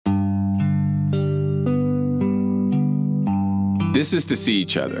This is To See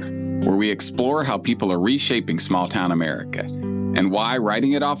Each Other, where we explore how people are reshaping small-town America and why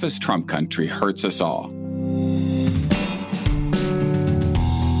writing it off as Trump country hurts us all.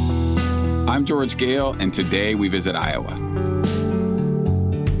 I'm George Gale, and today we visit Iowa.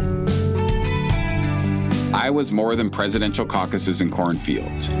 Iowa's more than presidential caucuses and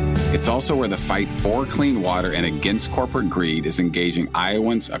cornfields. It's also where the fight for clean water and against corporate greed is engaging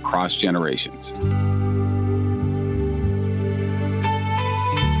Iowans across generations.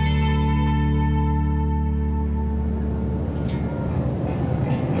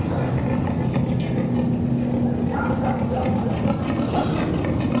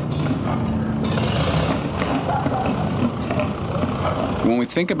 When we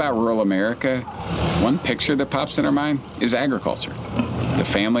think about rural America, one picture that pops in our mind is agriculture. The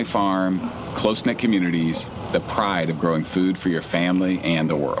family farm, close-knit communities, the pride of growing food for your family and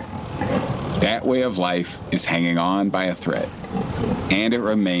the world. That way of life is hanging on by a thread, and it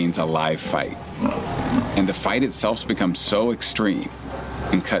remains a live fight. And the fight itself's become so extreme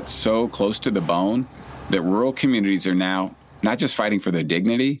and cut so close to the bone that rural communities are now not just fighting for their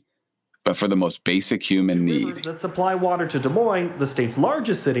dignity, but for the most basic human need. Rivers that supply water to Des Moines, the state's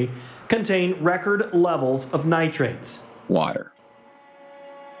largest city, contain record levels of nitrates. Water.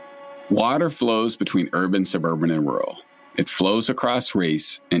 Water flows between urban, suburban, and rural. It flows across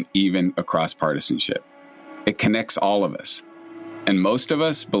race and even across partisanship. It connects all of us. And most of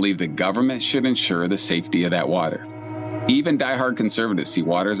us believe the government should ensure the safety of that water. Even diehard conservatives see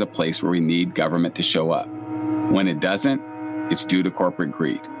water as a place where we need government to show up. When it doesn't, it's due to corporate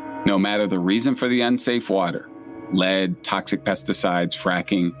greed. No matter the reason for the unsafe water, lead, toxic pesticides,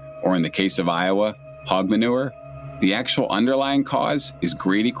 fracking, or in the case of Iowa, hog manure, the actual underlying cause is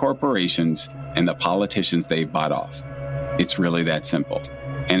greedy corporations and the politicians they've bought off. It's really that simple.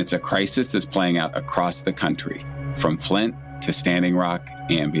 And it's a crisis that's playing out across the country, from Flint to Standing Rock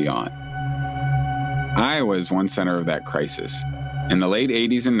and beyond. Iowa is one center of that crisis. In the late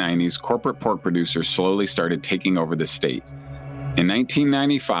 80s and 90s, corporate pork producers slowly started taking over the state. In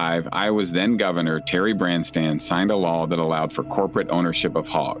 1995, Iowa's then governor, Terry Branstad, signed a law that allowed for corporate ownership of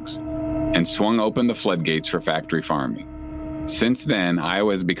hogs and swung open the floodgates for factory farming. Since then,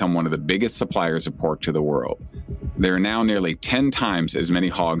 Iowa has become one of the biggest suppliers of pork to the world. There are now nearly 10 times as many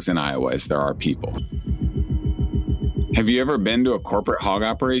hogs in Iowa as there are people. Have you ever been to a corporate hog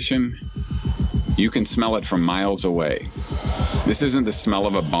operation? You can smell it from miles away. This isn't the smell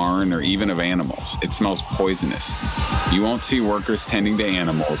of a barn or even of animals. It smells poisonous. You won't see workers tending to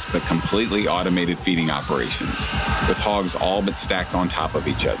animals, but completely automated feeding operations, with hogs all but stacked on top of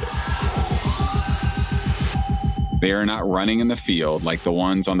each other. They are not running in the field like the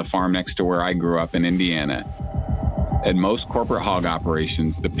ones on the farm next to where I grew up in Indiana. At most corporate hog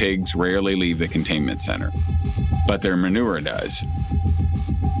operations, the pigs rarely leave the containment center, but their manure does.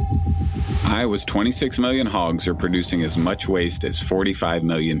 Iowa's 26 million hogs are producing as much waste as 45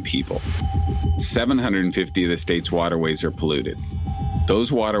 million people. 750 of the state's waterways are polluted.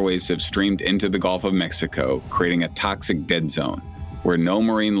 Those waterways have streamed into the Gulf of Mexico, creating a toxic dead zone where no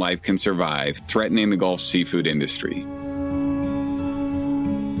marine life can survive, threatening the Gulf's seafood industry.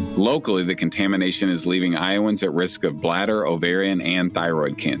 Locally, the contamination is leaving Iowans at risk of bladder, ovarian, and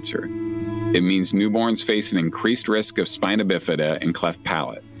thyroid cancer. It means newborns face an increased risk of spina bifida and cleft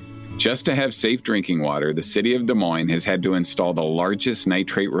palate. Just to have safe drinking water, the city of Des Moines has had to install the largest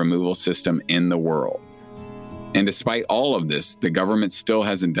nitrate removal system in the world. And despite all of this, the government still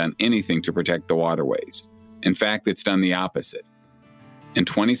hasn't done anything to protect the waterways. In fact, it's done the opposite. In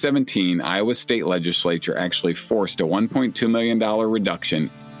 2017, Iowa's state legislature actually forced a $1.2 million reduction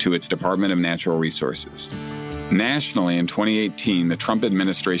to its Department of Natural Resources. Nationally, in 2018, the Trump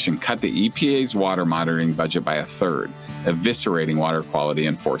administration cut the EPA's water monitoring budget by a third, eviscerating water quality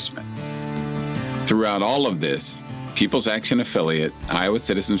enforcement. Throughout all of this, People's Action affiliate, Iowa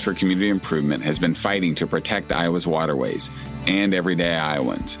Citizens for Community Improvement, has been fighting to protect Iowa's waterways and everyday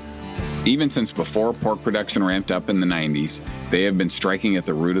Iowans. Even since before pork production ramped up in the 90s, they have been striking at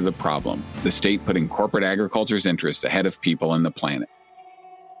the root of the problem, the state putting corporate agriculture's interests ahead of people and the planet.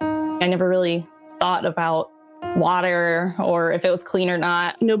 I never really thought about water or if it was clean or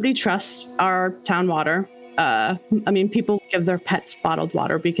not. Nobody trusts our town water. People give their pets bottled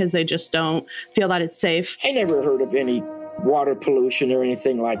water because they just don't feel that it's safe. I never heard of any water pollution or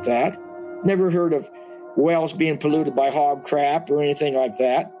anything like that. Never heard of wells being polluted by hog crap or anything like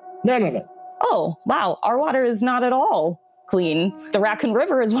that. None of it. Oh, wow. Our water is not at all clean. The Raccoon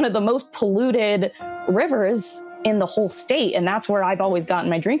River is one of the most polluted rivers in the whole state, and that's where I've always gotten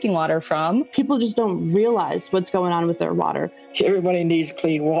my drinking water from. People just don't realize what's going on with their water. Everybody needs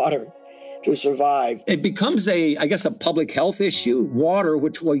clean water. to survive. It becomes a public health issue. Water,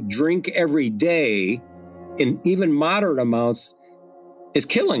 which we drink every day in even moderate amounts, is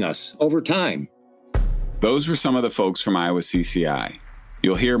killing us over time. Those were some of the folks from Iowa CCI.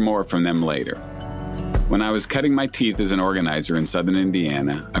 You'll hear more from them later. When I was cutting my teeth as an organizer in southern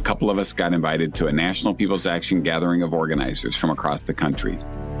Indiana, a couple of us got invited to a National People's Action gathering of organizers from across the country.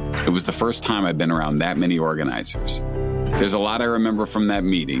 It was the first time I'd been around that many organizers. There's a lot I remember from that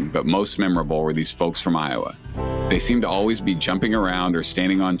meeting, but most memorable were these folks from Iowa. They seemed to always be jumping around or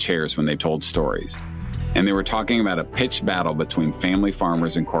standing on chairs when they told stories. And they were talking about a pitched battle between family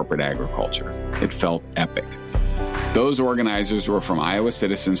farmers and corporate agriculture. It felt epic. Those organizers were from Iowa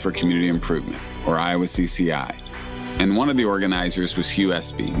Citizens for Community Improvement, or Iowa CCI. And one of the organizers was Hugh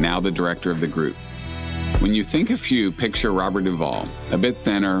Espy, now the director of the group. When you think of Hugh, picture Robert Duvall, a bit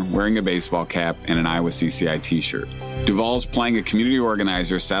thinner, wearing a baseball cap and an Iowa CCI t-shirt. Duvall's playing a community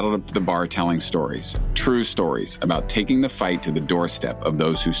organizer saddled up to the bar telling stories, true stories, about taking the fight to the doorstep of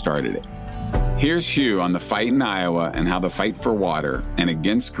those who started it. Here's Hugh on the fight in Iowa and how the fight for water and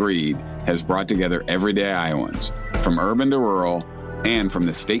against greed has brought together everyday Iowans, from urban to rural, and from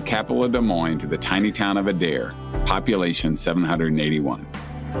the state capital of Des Moines to the tiny town of Adair, population 781.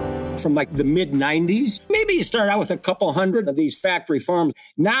 From like the mid-90s, maybe you start out with a couple hundred of these factory farms.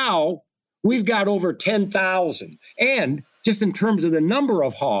 Now we've got over 10,000. And just in terms of the number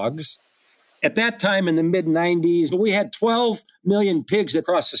of hogs, at that time in the mid-90s, we had 12 million pigs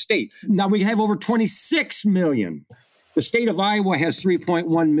across the state. Now we have over 26 million. The state of Iowa has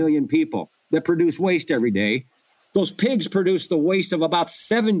 3.1 million people that produce waste every day. Those pigs produce the waste of about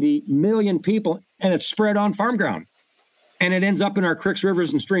 70 million people, and it's spread on farm ground. And it ends up in our creeks,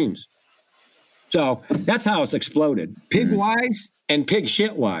 rivers, and streams. So that's how it's exploded. Pig-wise and pig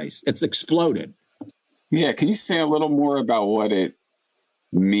shit-wise, it's exploded. Yeah, can you say a little more about what it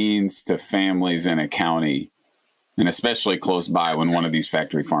means to families in a county, and especially close by when one of these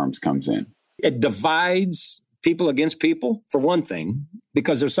factory farms comes in? It divides people against people, for one thing,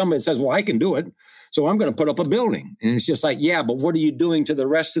 because there's somebody that says, well, I can do it, so I'm going to put up a building. And it's just like, yeah, but what are you doing to the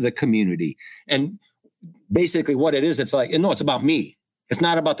rest of the community? And basically what it is, it's like, no, it's about me. It's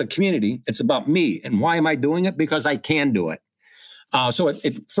not about the community. It's about me. And why am I doing it? Because I can do it. So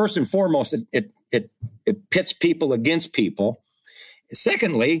it first and foremost, it pits people against people.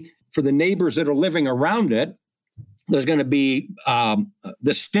 Secondly, for the neighbors that are living around it, there's going to be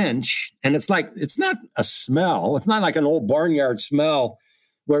the stench. And it's not a smell. It's not like an old barnyard smell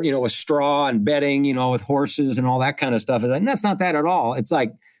where, with straw and bedding, with horses and all that kind of stuff. And that's not that at all. It's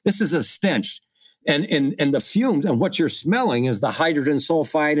like, this is a stench. And the fumes and what you're smelling is the hydrogen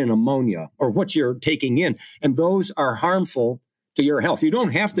sulfide and ammonia, or what you're taking in. And those are harmful to your health. You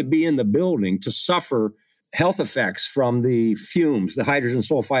don't have to be in the building to suffer health effects from the fumes, the hydrogen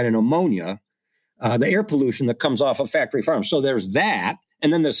sulfide and ammonia, the air pollution that comes off of factory farms. So there's that.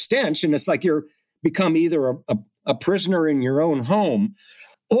 And then the stench, and it's like you're become either a prisoner in your own home,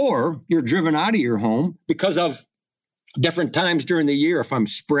 or you're driven out of your home because of different times during the year. If I'm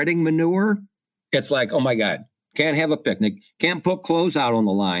spreading manure, it's like, oh my God, can't have a picnic, can't put clothes out on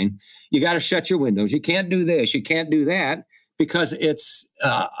the line. You got to shut your windows. You can't do this. You can't do that, because it's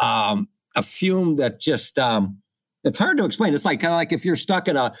a fume that just, it's hard to explain. It's kind of like if you're stuck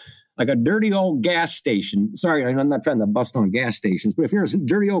in a dirty old gas station. Sorry, I'm not trying to bust on gas stations, but if you're in a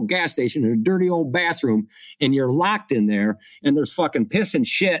dirty old gas station in a dirty old bathroom and you're locked in there and there's fucking piss and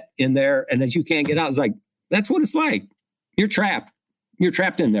shit in there and that you can't get out, it's like, that's what it's like. You're trapped. You're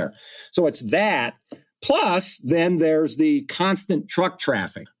trapped in there. So it's that. Plus, then there's the constant truck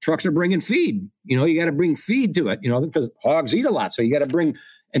traffic. Trucks are bringing feed. You got to bring feed to it, because hogs eat a lot. So you got to bring,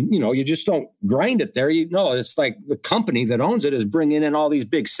 and, you just don't grind it there. It's like the company that owns it is bringing in all these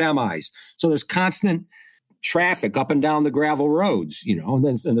big semis. So there's constant traffic up and down the gravel roads, and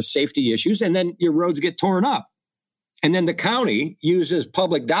then the safety issues. And then your roads get torn up. And then the county uses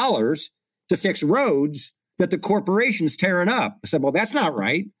public dollars to fix roads that the corporation's tearing up. I said, well, that's not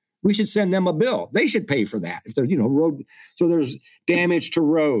right. We should send them a bill. They should pay for that. If there's, road. So there's damage to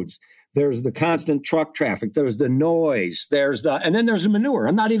roads. There's the constant truck traffic. There's the noise. And then there's the manure.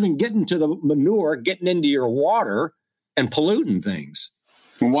 I'm not even getting to the manure getting into your water and polluting things.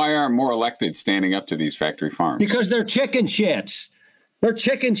 Why aren't more elected standing up to these factory farms? Because they're chicken shits. They're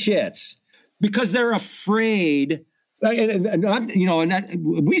chicken shits. Because they're afraid.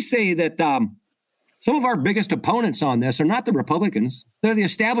 And we say that some of our biggest opponents on this are not the Republicans. They're the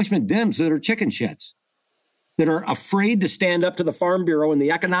establishment Dems that are chicken shits, that are afraid to stand up to the Farm Bureau and the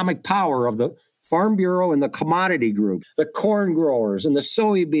economic power of the Farm Bureau and the commodity group, the corn growers and the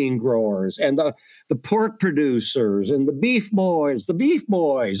soybean growers and the pork producers and the beef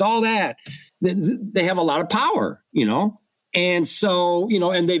boys, all that. They have a lot of power, And so,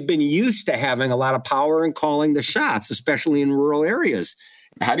 and they've been used to having a lot of power and calling the shots, especially in rural areas.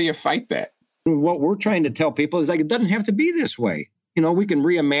 How do you fight that? What we're trying to tell people is it doesn't have to be this way. We can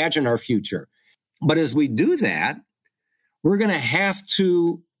reimagine our future. But as we do that, we're going to have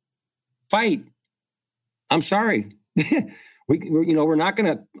to fight. I'm sorry. We're not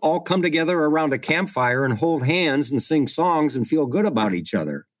going to all come together around a campfire and hold hands and sing songs and feel good about each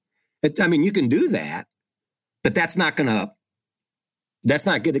other. You can do that, but that's not going to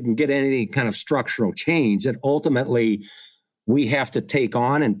get any kind of structural change. That ultimately we have to take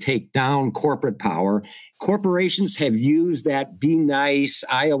on and take down corporate power. Corporations have used that be nice,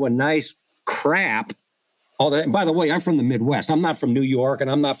 Iowa nice crap. All that. And by the way, I'm from the Midwest. I'm not from New York and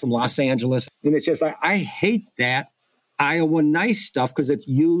I'm not from Los Angeles. And it's just, I hate that Iowa nice stuff because it's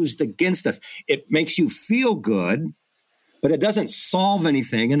used against us. It makes you feel good, but it doesn't solve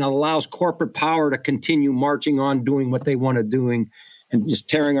anything and allows corporate power to continue marching on, doing what they want to do and just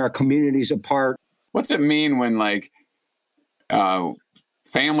tearing our communities apart. What's it mean when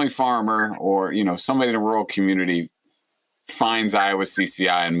family farmer or, somebody in a rural community finds Iowa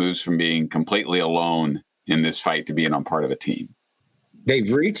CCI and moves from being completely alone in this fight to being on part of a team? They've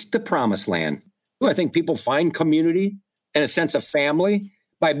reached the promised land. I think people find community and a sense of family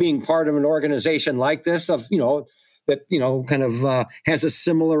by being part of an organization like this that has a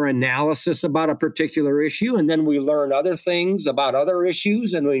similar analysis about a particular issue. And then we learn other things about other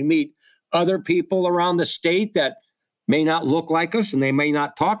issues and we meet other people around the state that may not look like us and they may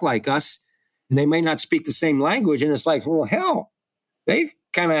not talk like us and they may not speak the same language. And it's like, well, hell, they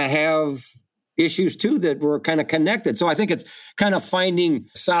kind of have issues too that were kind of connected. So I think it's kind of finding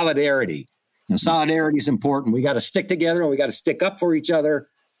solidarity. Solidarity is important. We got to stick together and we got to stick up for each other.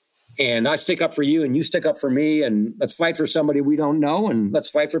 And I stick up for you and you stick up for me. And let's fight for somebody we don't know. And let's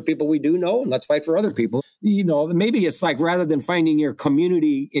fight for people we do know. And let's fight for other people. Maybe it's like rather than finding your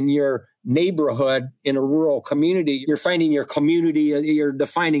community in your neighborhood in a rural community, you're finding your community, you're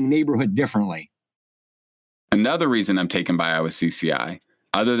defining neighborhood differently. Another reason I'm taken by Iowa CCI,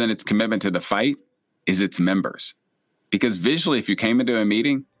 other than its commitment to the fight, is its members. Because visually, if you came into a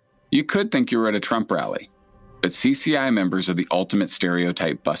meeting, you could think you were at a Trump rally. But CCI members are the ultimate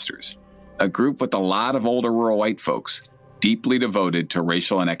stereotype busters, a group with a lot of older rural white folks, deeply devoted to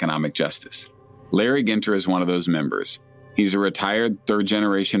racial and economic justice. Larry Ginter is one of those members. He's a retired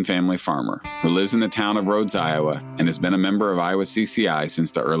third-generation family farmer who lives in the town of Rhodes, Iowa, and has been a member of Iowa CCI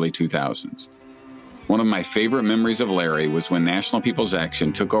since the early 2000s. One of my favorite memories of Larry was when National People's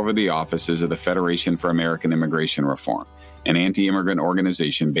Action took over the offices of the Federation for American Immigration Reform, an anti-immigrant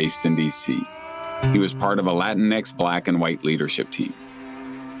organization based in D.C. He was part of a Latinx black and white leadership team.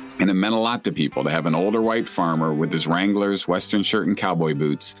 And it meant a lot to people to have an older white farmer with his Wranglers, Western shirt, and cowboy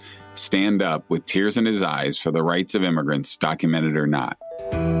boots stand up with tears in his eyes for the rights of immigrants, documented or not.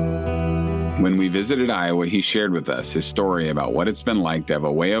 When we visited Iowa, he shared with us his story about what it's been like to have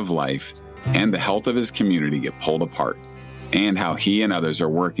a way of life and the health of his community get pulled apart, and how he and others are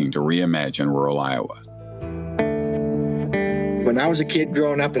working to reimagine rural Iowa. When I was a kid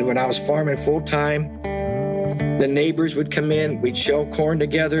growing up and when I was farming full-time, the neighbors would come in, we'd shell corn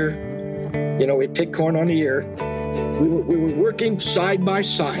together, we'd pick corn on the ear. We were working side by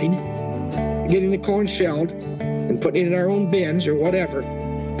side, getting the corn shelled and putting it in our own bins or whatever.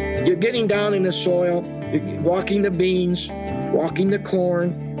 You're getting down in the soil, you're walking the beans, walking the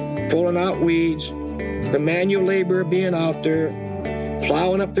corn, pulling out weeds, the manual labor being out there,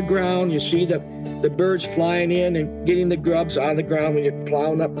 plowing up the ground. You see the birds flying in and getting the grubs out of the ground when you're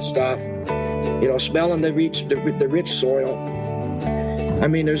plowing up the stuff, smelling the rich soil. I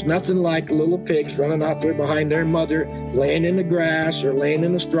mean, there's nothing like little pigs running out there behind their mother, laying in the grass or laying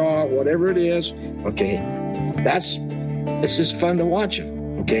in the straw, whatever it is. Okay, it's just fun to watch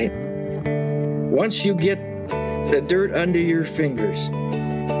them, okay? Once you get the dirt under your fingers,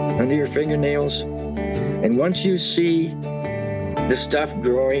 under your fingernails, and once you see the stuff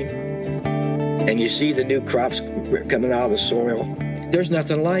growing and you see the new crops coming out of the soil, there's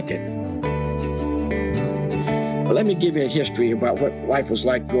nothing like it. But let me give you a history about what life was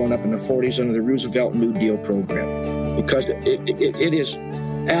like growing up in the 40s under the Roosevelt New Deal program, because it is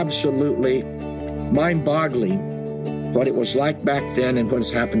absolutely mind-boggling what it was like back then and what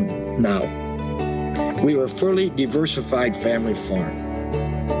has happened now. We were a fully diversified family farm.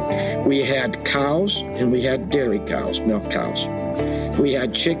 We had cows and we had dairy cows, milk cows. We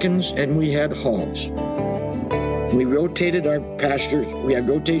had chickens and we had hogs. We rotated our pastures. We had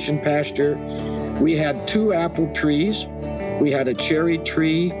rotation pasture. We had 2 apple trees. We had a cherry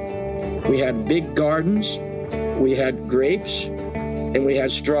tree. We had big gardens. We had grapes, and we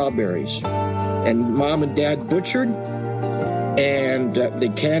had strawberries. And Mom and Dad butchered, and they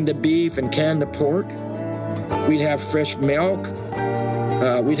canned the beef and canned the pork. We'd have fresh milk.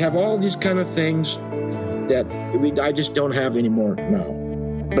 We'd have all these kind of things that I just don't have anymore now.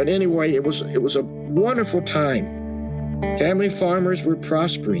 But anyway, it was a wonderful time. Family farmers were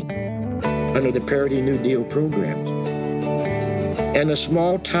prospering under the Parity New Deal programs. And the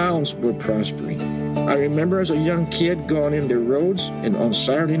small towns were prospering. I remember as a young kid going into roads and on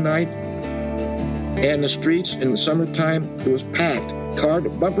Saturday night, and the streets in the summertime, it was packed, car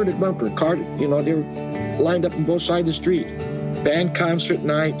bumper to bumper, they were lined up on both sides of the street. Band concert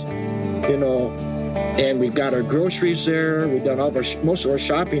night, and we've got our groceries there. We've done most of our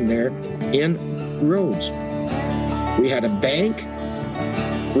shopping there in Rhodes. We had a bank.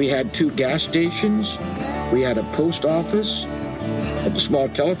 We had 2 gas stations. We had a post office, a small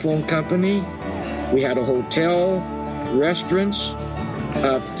telephone company. We had a hotel, restaurants,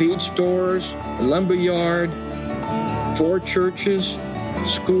 feed stores, a lumber yard, 4 churches,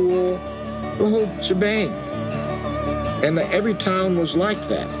 school, the whole shebang. And every town was like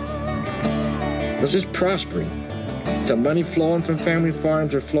that. It was just prospering. The money flowing from family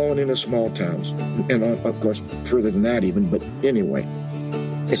farms are flowing into small towns. And of course, further than that even, but anyway.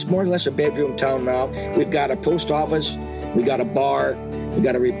 It's more or less a bedroom town now. We've got a post office, we got a bar, we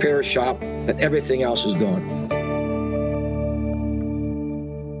got a repair shop, but everything else is gone.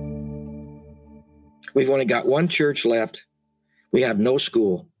 We've only got 1 church left. We have no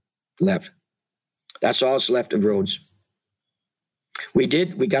school left. That's all that's left of Rhodes. We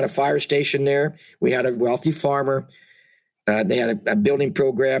got a fire station there. We had a wealthy farmer. They had a building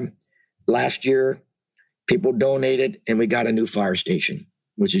program last year. People donated, and we got a new fire station,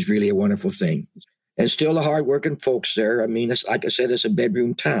 which is really a wonderful thing. And still the hardworking folks there. I mean, it's, like I said, it's a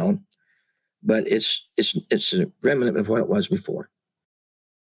bedroom town, but it's a remnant of what it was before.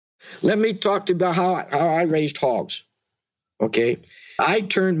 Let me talk to you about how I raised hogs. Okay, I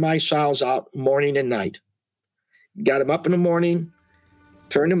turned my sows out morning and night. Got them up in the morning,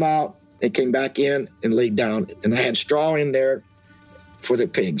 turned them out, and came back in and laid down. And I had straw in there for the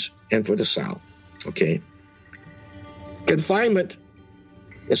pigs and for the sow. Okay. Confinement,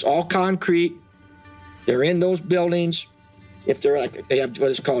 it's all concrete. They're in those buildings. If they have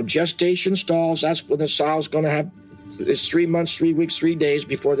what is called gestation stalls, that's when the sow's going to have, it's 3 months, 3 weeks, 3 days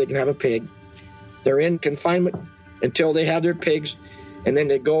before they can have a pig. They're in confinement until they have their pigs, and then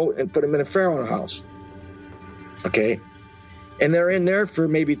they go and put them in a farrow house. Okay? And they're in there for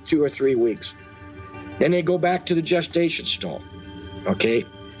maybe 2 or 3 weeks. Then they go back to the gestation stall. Okay?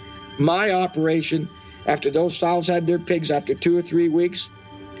 My operation, after those sows had their pigs after 2 or 3 weeks,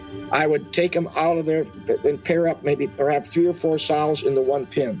 I would take them out of there and pair up or have 3 or 4 sows in the one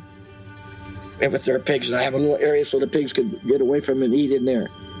pen. And with their pigs, and I have a little area so the pigs could get away from them and eat in there.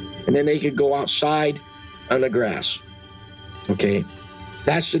 And then they could go outside on the grass. Okay?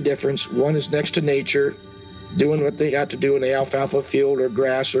 That's the difference. One is next to nature, doing what they got to do in the alfalfa field or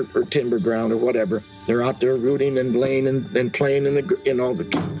grass or timber ground or whatever. They're out there rooting and laying and playing in the,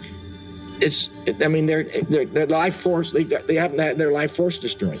 their life force, they haven't had their life force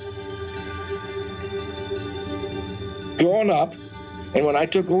destroyed. Growing up, and when I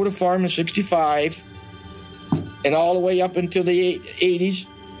took over the farm in 65, and all the way up until the 80s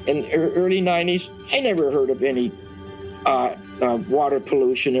and early 90s, I never heard of any water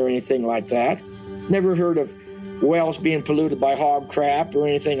pollution or anything like that. Never heard of wells being polluted by hog crap or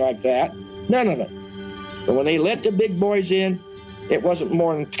anything like that. None of it. But when they let the big boys in, it wasn't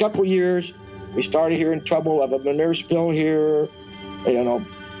more than a couple years, we started hearing trouble of a manure spill here,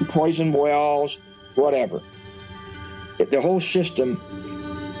 poison wells, whatever. The whole system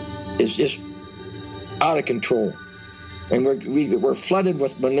is just out of control. And we're flooded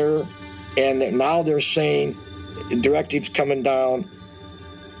with manure, and now they're saying directives coming down,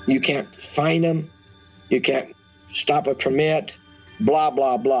 you can't fine them, you can't stop a permit, blah,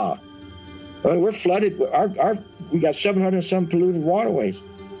 blah, blah. Well, we're flooded. We got 700 and some polluted waterways.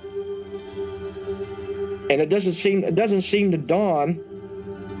 And it doesn't seem to dawn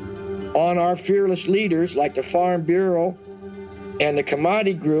on our fearless leaders like the Farm Bureau and the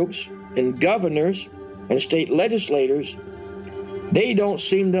commodity groups and governors and state legislators. They don't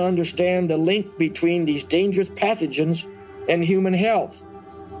seem to understand the link between these dangerous pathogens and human health.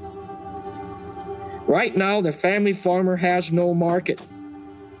 Right now, the family farmer has no market.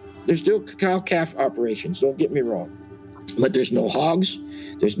 There's still cow-calf operations, don't get me wrong. But there's no hogs,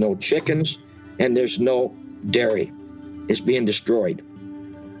 there's no chickens, and there's no dairy. It's being destroyed.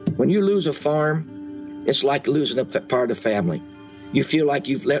 When you lose a farm, it's like losing a part of the family. You feel like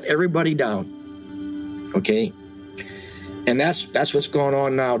you've let everybody down, okay? And that's what's going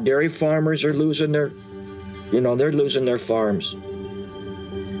on now. Dairy farmers are losing they're losing their farms.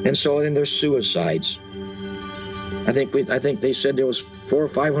 And so then there's suicides. I think they said there was 400 or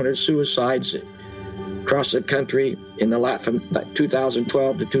 500 suicides across the country from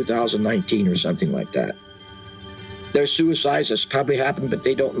 2012 to 2019 or something like that. There's suicides that's probably happened, but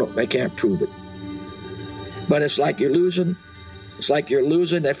they don't know, they can't prove it. But it's like you're losing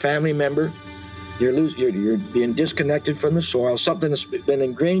a family member. You're being disconnected from the soil, something that's been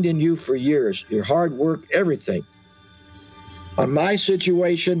ingrained in you for years, your hard work, everything. On my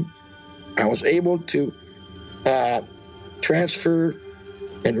situation, I was able to transfer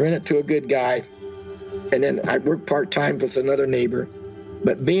and rent it to a good guy, and then I worked part-time with another neighbor.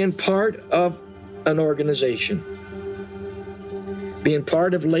 But being part of an organization, being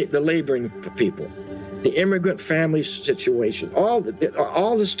part of the laboring people, the immigrant family situation, all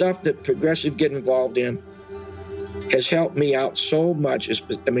the stuff that progressive get involved in has helped me out so much. It's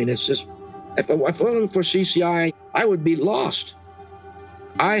just, if it wasn't for CCI, I would be lost.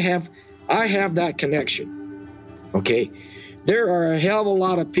 I have that connection, okay? There are a hell of a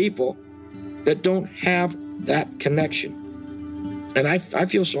lot of people that don't have that connection. And I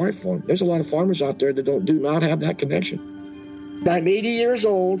feel sorry for them. There's a lot of farmers out there that do not have that connection. I'm 80 years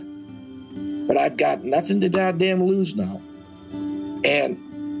old, but I've got nothing to goddamn lose now.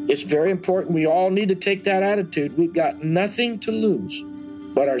 And it's very important. We all need to take that attitude. We've got nothing to lose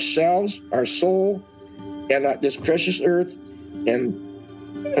but ourselves, our soul, and this precious earth and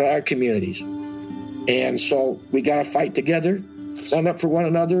our communities. And so we got to fight together, stand up for one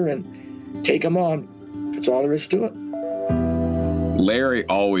another, and take them on. That's all there is to it. Larry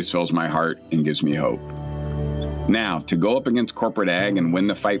always fills my heart and gives me hope. Now, to go up against corporate ag and win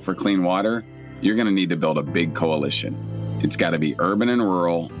the fight for clean water, you're going to need to build a big coalition. It's got to be urban and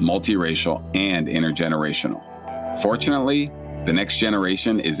rural, multiracial, and intergenerational. Fortunately, the next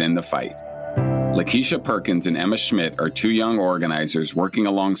generation is in the fight. Lakeisha Perkins and Emma Schmidt are two young organizers working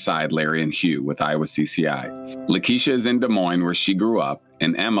alongside Larry and Hugh with Iowa CCI. Lakeisha is in Des Moines, where she grew up,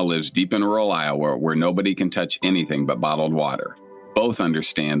 and Emma lives deep in rural Iowa, where nobody can touch anything but bottled water. Both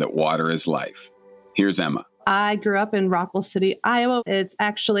understand that water is life. Here's Emma. I grew up in Rockwell City, Iowa. It's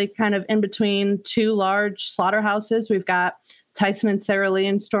actually kind of in between two large slaughterhouses. We've got Tyson and Sara Lee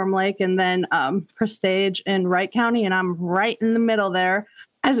in Storm Lake, and then Prestige in Wright County, and I'm right in the middle there.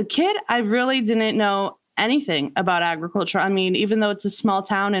 As a kid, I really didn't know anything about agriculture. I mean, even though it's a small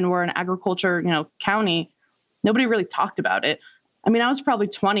town and we're an agriculture, county, nobody really talked about it. I mean, I was probably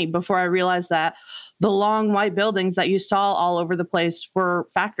 20 before I realized that the long white buildings that you saw all over the place were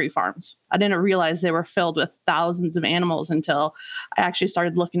factory farms. I didn't realize they were filled with thousands of animals until I actually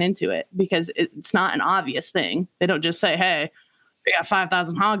started looking into it, because it's not an obvious thing. They don't just say, hey, we got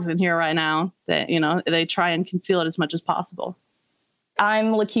 5,000 hogs in here right now. They try and conceal it as much as possible.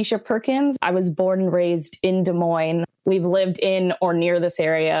 I'm Lakeisha Perkins. I was born and raised in Des Moines. We've lived in or near this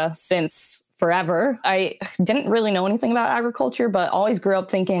area since forever. I didn't really know anything about agriculture, but always grew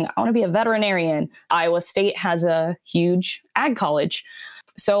up thinking, I want to be a veterinarian. Iowa State has a huge ag college.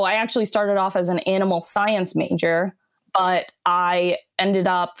 So I actually started off as an animal science major, but I ended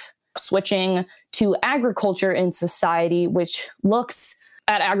up switching to agriculture in society, which looks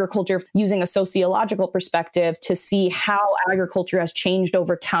at agriculture using a sociological perspective to see how agriculture has changed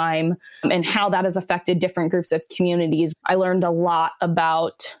over time and how that has affected different groups of communities. I learned a lot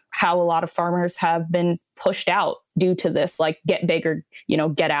about how a lot of farmers have been pushed out due to this, like, get bigger,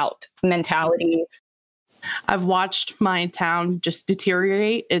 get out mentality. I've watched my town just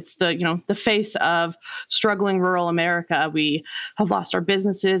deteriorate. It's the face of struggling rural America. We have lost our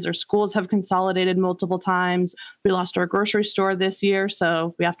businesses. Our schools have consolidated multiple times. We lost our grocery store this year,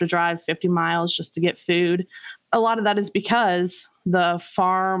 so we have to drive 50 miles just to get food. A lot of that is because the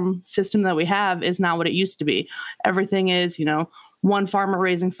farm system that we have is not what it used to be. Everything is, one farmer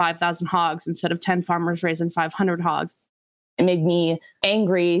raising 5,000 hogs instead of 10 farmers raising 500 hogs. It made me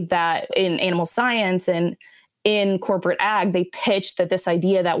angry that in animal science and in corporate ag, they pitched that this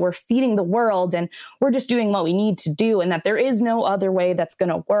idea that we're feeding the world and we're just doing what we need to do and that there is no other way that's going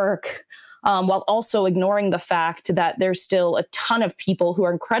to work, while also ignoring the fact that there's still a ton of people who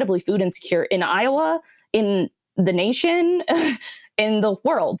are incredibly food insecure in Iowa, in the nation, in the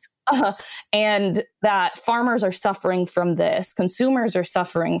world. And that farmers are suffering from this, consumers are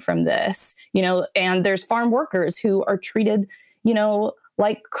suffering from this, and there's farm workers who are treated,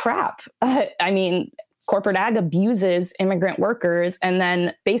 like crap. Corporate ag abuses immigrant workers and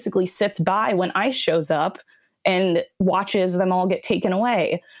then basically sits by when ICE shows up and watches them all get taken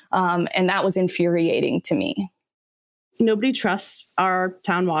away. And that was infuriating to me. Nobody trusts our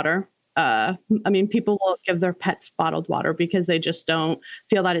town water. People will give their pets bottled water because they just don't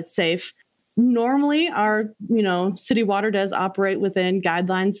feel that it's safe. Normally, our, city water does operate within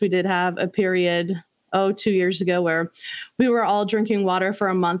guidelines. We did have a period, 2 years ago where we were all drinking water for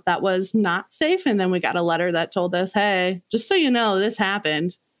a month that was not safe. And then we got a letter that told us, hey, just so you know, this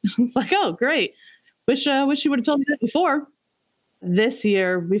happened. It's like, oh, great. Wish you would have told me that before. This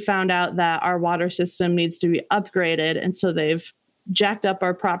year, we found out that our water system needs to be upgraded. And so they've jacked up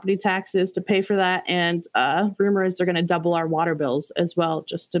our property taxes to pay for that. And rumor is they're going to double our water bills as well,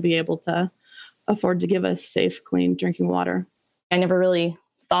 just to be able to afford to give us safe, clean drinking water. I never really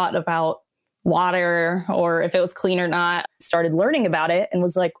thought about water or if it was clean or not. Started learning about it and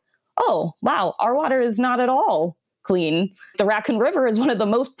was like, oh, wow, our water is not at all clean. The Raccoon River is one of the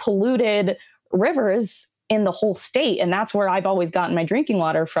most polluted rivers in the whole state. And that's where I've always gotten my drinking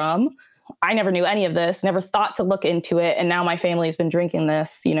water from. I never knew any of this, never thought to look into it. And now my family has been drinking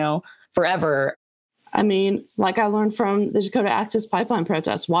this, forever. I mean, like I learned from the Dakota Access Pipeline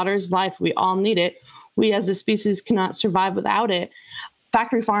protest, water is life. We all need it. We as a species cannot survive without it.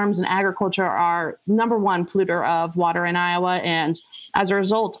 Factory farms and agriculture are number one polluter of water in Iowa. And as a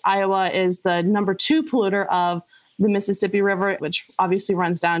result, Iowa is the number 2 polluter of the Mississippi River, which obviously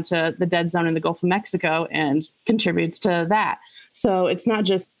runs down to the dead zone in the Gulf of Mexico and contributes to that. So it's not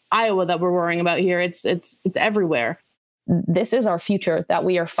just Iowa that we're worrying about here. It's everywhere. This is our future that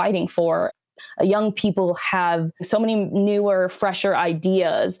we are fighting for. Young people have so many newer, fresher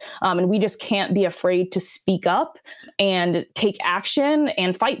ideas, and we just can't be afraid to speak up and take action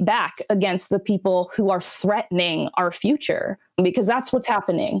and fight back against the people who are threatening our future, because that's what's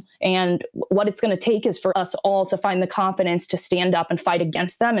happening. And what it's going to take is for us all to find the confidence to stand up and fight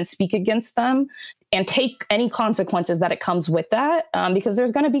against them and speak against them and take any consequences that it comes with that, because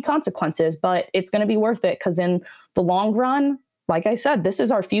there's going to be consequences, but it's going to be worth it, because in the long run, like I said, this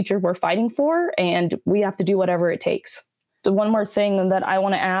is our future we're fighting for, and we have to do whatever it takes. So one more thing that I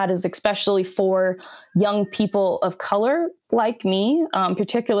want to add is, especially for young people of color like me,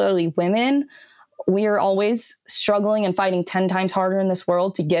 particularly women, we are always struggling and fighting 10 times harder in this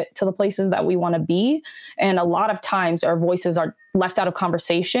world to get to the places that we want to be. And a lot of times our voices are left out of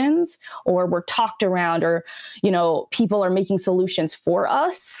conversations, or we're talked around, or, people are making solutions for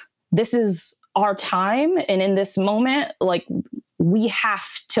us. This is our time. And in this moment, we have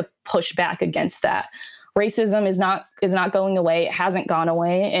to push back against that. Racism is not going away. It hasn't gone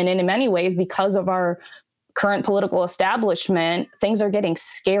away. And in many ways, because of our current political establishment, things are getting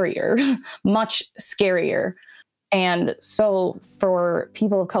scarier, much scarier. And so for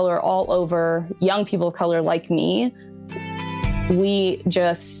people of color all over, young people of color like me, we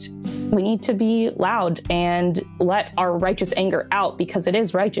need to be loud and let our righteous anger out, because it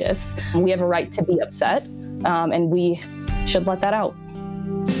is righteous. We have a right to be upset, and we should let that out.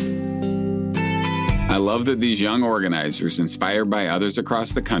 I love that these young organizers, inspired by others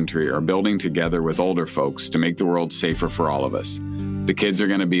across the country, are building together with older folks to make the world safer for all of us. The kids are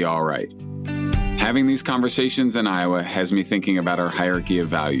going to be all right. Having these conversations in Iowa has me thinking about our hierarchy of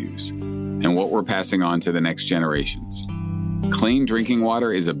values and what we're passing on to the next generations. Clean drinking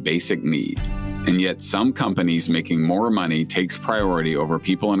water is a basic need, and yet some companies making more money takes priority over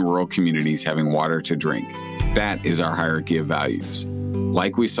people in rural communities having water to drink. That is our hierarchy of values.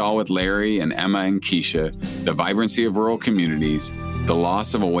 Like we saw with Larry and Emma and Keisha, the vibrancy of rural communities, the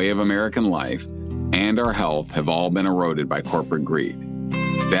loss of a way of American life, and our health have all been eroded by corporate greed.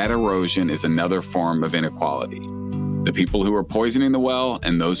 That erosion is another form of inequality. The people who are poisoning the well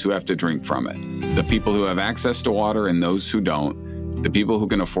and those who have to drink from it. The people who have access to water and those who don't. The people who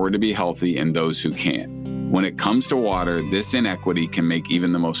can afford to be healthy and those who can't. When it comes to water, this inequity can make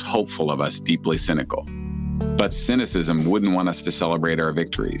even the most hopeful of us deeply cynical. But cynicism wouldn't want us to celebrate our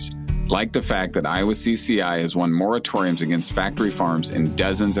victories, like the fact that Iowa CCI has won moratoriums against factory farms in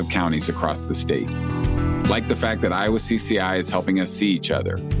dozens of counties across the state. Like the fact that Iowa CCI is helping us see each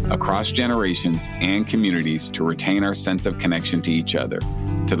other across generations and communities to retain our sense of connection to each other,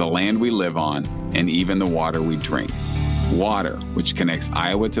 to the land we live on, and even the water we drink. Water, which connects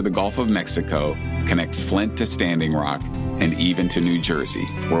Iowa to the Gulf of Mexico, connects Flint to Standing Rock, and even to New Jersey,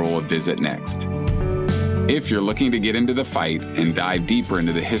 where we'll visit next. If you're looking to get into the fight and dive deeper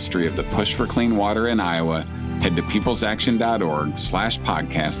into the history of the push for clean water in Iowa, head to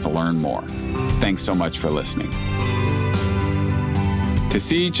peoplesaction.org/podcast to learn more. Thanks so much for listening. To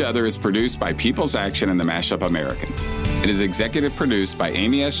See Each Other is produced by People's Action and the Mashup Americans. It is executive produced by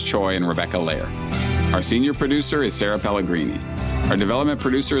Amy S. Choi and Rebecca Lair. Our senior producer is Sarah Pellegrini. Our development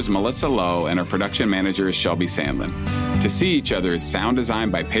producer is Melissa Lowe, and our production manager is Shelby Sandlin. To See Each Other is sound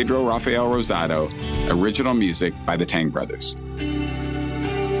design by Pedro Rafael Rosado, original music by the Tang Brothers.